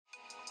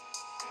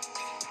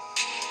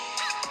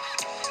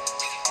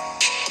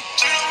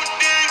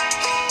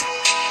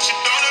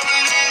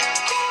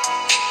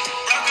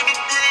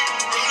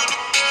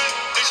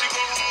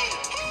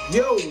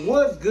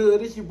What's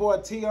good? It's your boy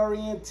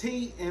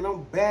TRNT, and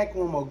I'm back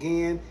one more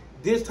again.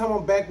 This time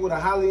I'm back with a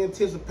highly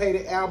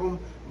anticipated album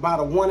by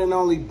the one and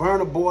only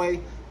Burna Boy.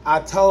 I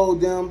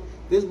told them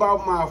this is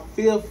about my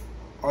 5th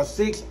or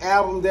 6th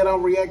album that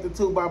I'm reacting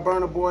to by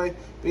Burna Boy.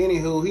 But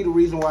anywho, he the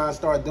reason why I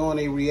started doing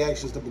these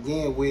reactions to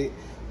begin with.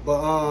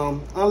 But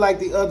unlike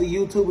the other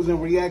YouTubers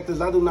and reactors,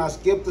 I do not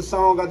skip the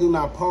song. I do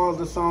not pause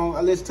the song.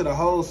 I listen to the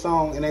whole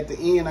song, and at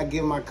the end, I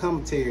give my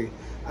commentary.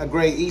 I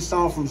grade each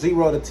song from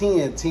 0 to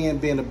 10, 10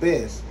 being the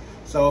best.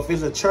 So if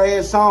it's a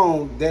trash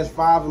song, that's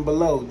 5 and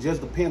below. Just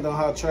depends on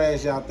how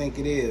trash y'all think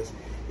it is.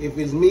 If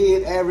it's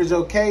mid, average,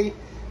 okay,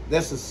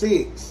 that's a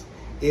 6.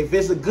 If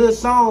it's a good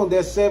song,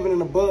 that's 7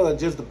 and above.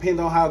 Just depends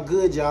on how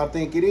good y'all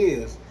think it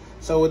is.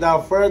 So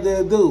without further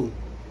ado,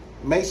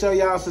 make sure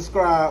y'all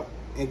subscribe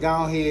and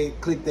go ahead,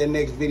 click that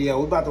next video.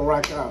 We about to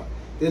rock out.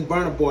 This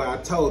Burna Boy, I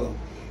told him,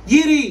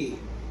 get in.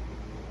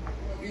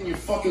 Getting your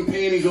fucking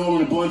panties all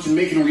in a bunch and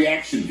making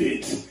reaction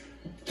vids.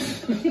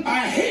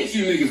 I hate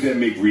you niggas that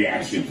make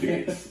reaction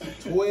vids.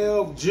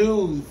 12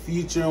 Jewels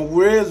featuring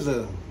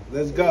RZA.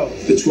 Let's go.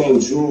 The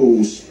 12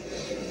 jewels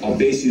are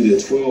basically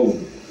the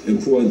 12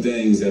 important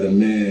things that a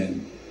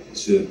man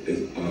should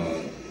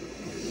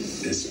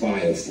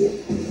aspire for.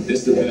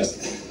 It's the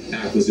best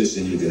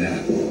acquisition you can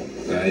have,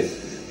 right?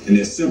 And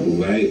they're simple,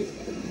 right?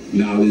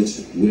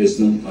 Knowledge,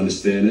 wisdom,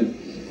 understanding,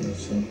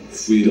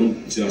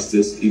 freedom,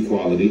 justice,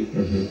 equality,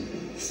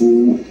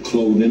 food,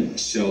 clothing,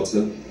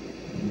 shelter,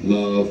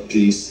 love,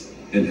 peace,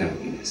 and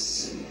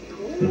happiness.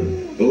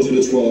 Those are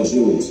the 12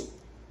 jewels.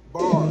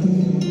 Bars.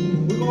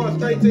 We're going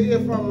straight to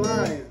If I'm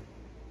Lying.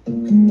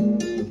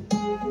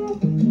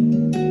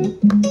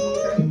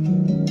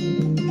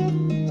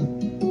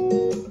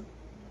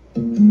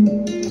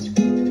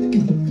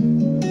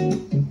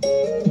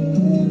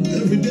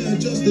 Every day I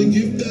just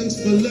give thanks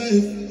for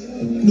life.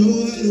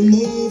 Know how to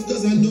move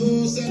cause I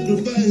know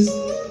sacrifice.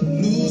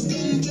 Lose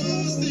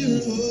control,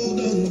 still hold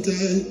on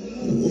tight.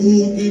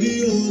 Won't be the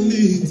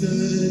only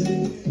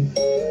time.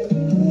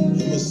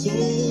 I'm a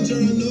soldier, I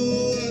know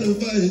how to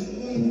fight.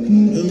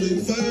 I make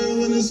fire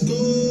when it's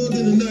cold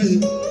in the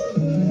night.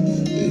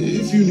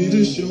 If you need a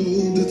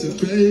shoulder to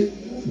cry,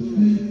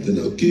 then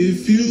I'll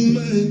give you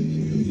mine.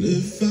 And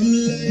if I'm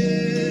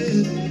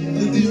lying,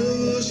 let the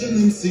ocean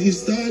and sea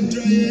start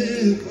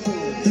drying.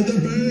 Let the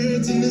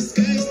birds in the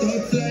sky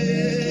start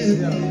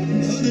flying.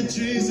 All the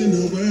trees in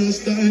the world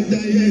start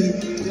dying.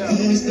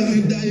 All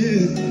start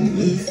dying. And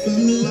if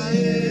I'm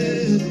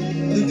lying,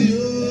 let the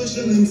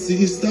ocean and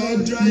sea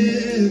start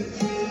drying.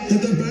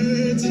 Let the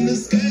birds in the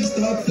sky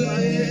start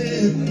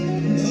flying.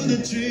 All the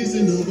trees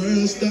in the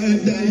world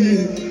start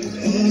dying.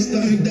 All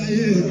start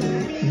dying.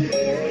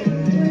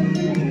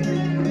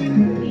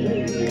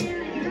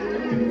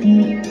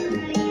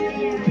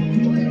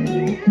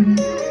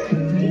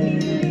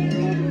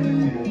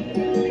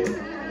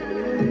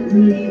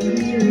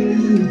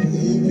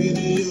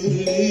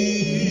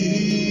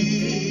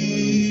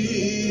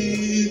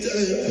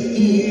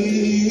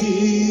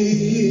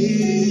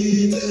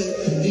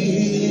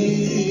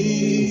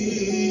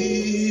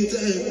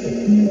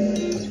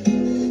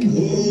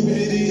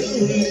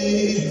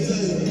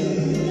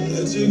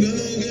 You're gonna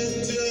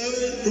get your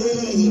heart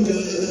broken.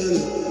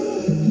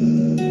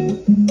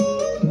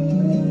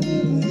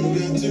 You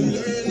got to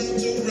learn how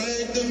to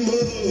ride the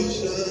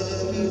motion.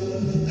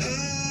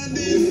 And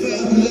if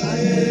I'm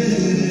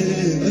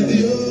lying, let the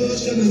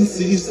ocean and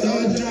sea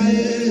start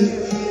drying.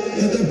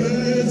 Let the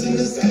birds in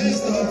the sky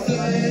start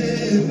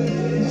flying.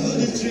 All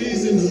the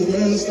trees in the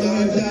world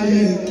start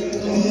dying.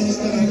 All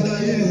start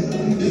dying.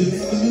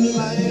 If I'm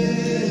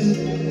lying,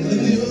 let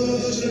the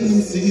ocean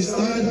and sea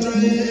start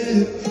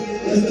drying.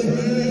 Let the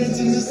birds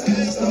in the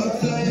sky start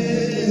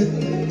flying.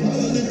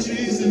 All the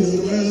trees in the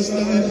world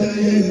start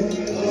dying.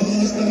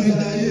 All start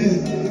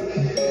dying.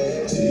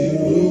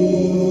 0,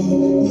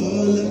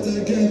 all that I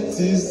get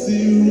is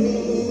 0.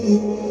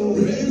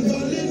 Rain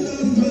falling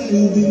on my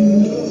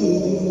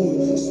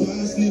window, so I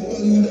sleep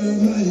under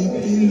my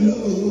pillow.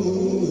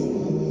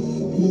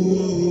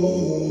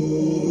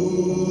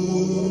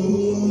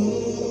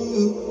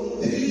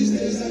 These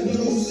days I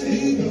don't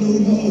sleep no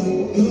more,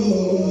 no.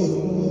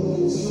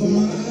 So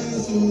my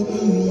eyes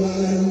open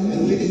wide,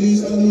 at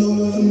least I know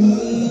I'm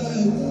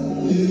alive.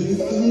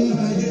 If I'm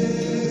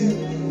lying,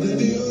 let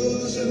the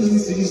ocean and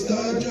sea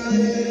start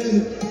drying.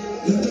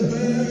 Let the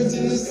birds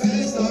in the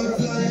sky start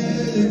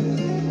flying.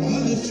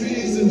 All the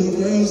trees in the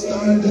world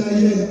start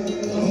dying.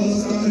 All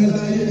start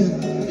dying.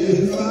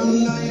 If I'm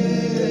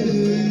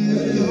lying,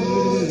 let the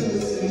ocean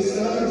and sea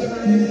start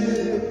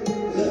drying.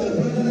 Let the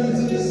birds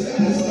in the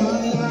sky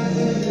start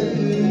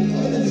flying.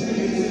 All the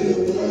trees in the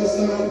world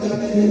start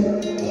dying.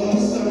 All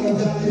start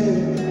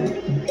dying.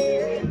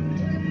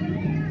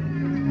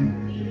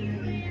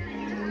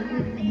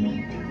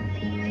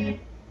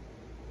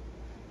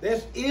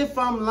 That's If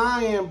I'm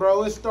Lying,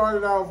 bro. We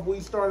started off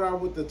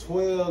with the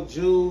 12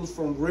 Jewels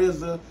from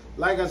RZA.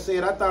 Like I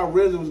said, I thought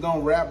RZA was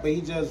gonna rap, but he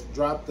just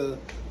dropped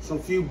some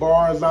few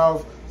bars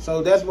off.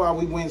 So that's why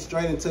we went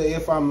straight into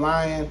If I'm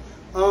Lying.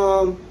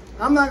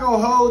 I'm not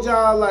gonna hold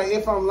y'all like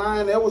If I'm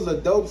Lying. That was a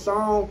dope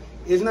song.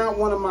 It's not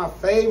one of my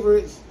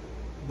favorites,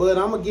 but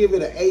I'm gonna give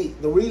it an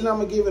 8. The reason I'm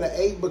gonna give it an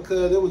 8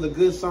 because it was a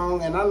good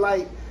song, and I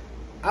like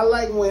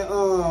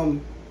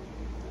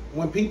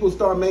when people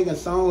start making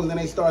songs and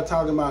they start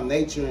talking about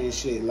nature and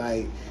shit.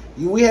 Like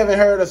we haven't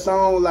heard a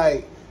song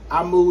like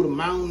I Move the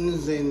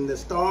Mountains and the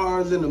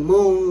Stars and the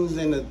Moons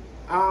and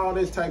all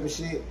this type of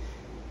shit.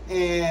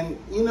 And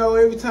you know,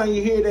 every time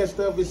you hear that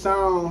stuff, it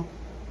sounds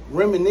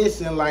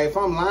reminiscent. Like if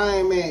I'm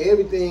lying, man,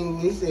 everything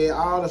he said,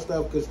 all the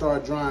stuff could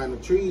start drying, the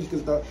trees could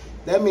start.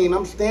 That means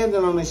I'm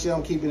standing on this shit.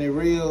 I'm keeping it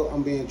real.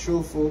 I'm being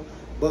truthful.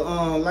 But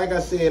like I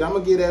said, I'm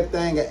gonna give that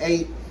thing an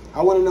 8.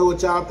 I want to know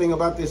what y'all think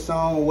about this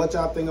song, what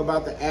y'all think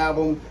about the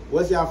album.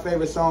 What's y'all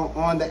favorite song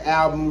on the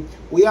album?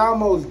 We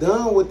almost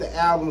done with the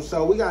album,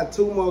 so we got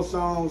 2 more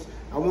songs.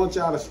 I want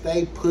y'all to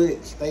stay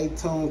put, stay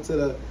tuned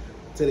to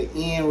the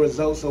end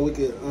result so we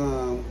could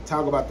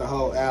talk about the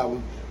whole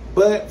album.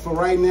 But for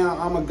right now,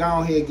 I'm gonna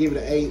go ahead and give it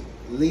an 8.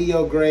 Leave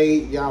your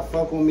grade. Y'all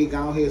fuck with me.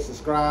 Go ahead,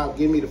 subscribe.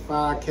 Give me the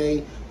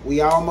 5K.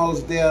 We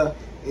almost there.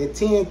 At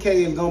 10K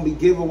is gonna be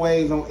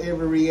giveaways on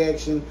every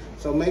reaction.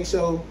 So make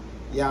sure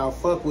y'all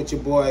fuck with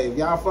your boy. If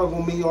y'all fuck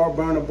with me or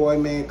Burna Boy,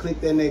 man, click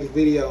that next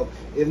video.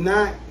 If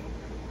not,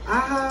 I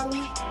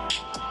holla.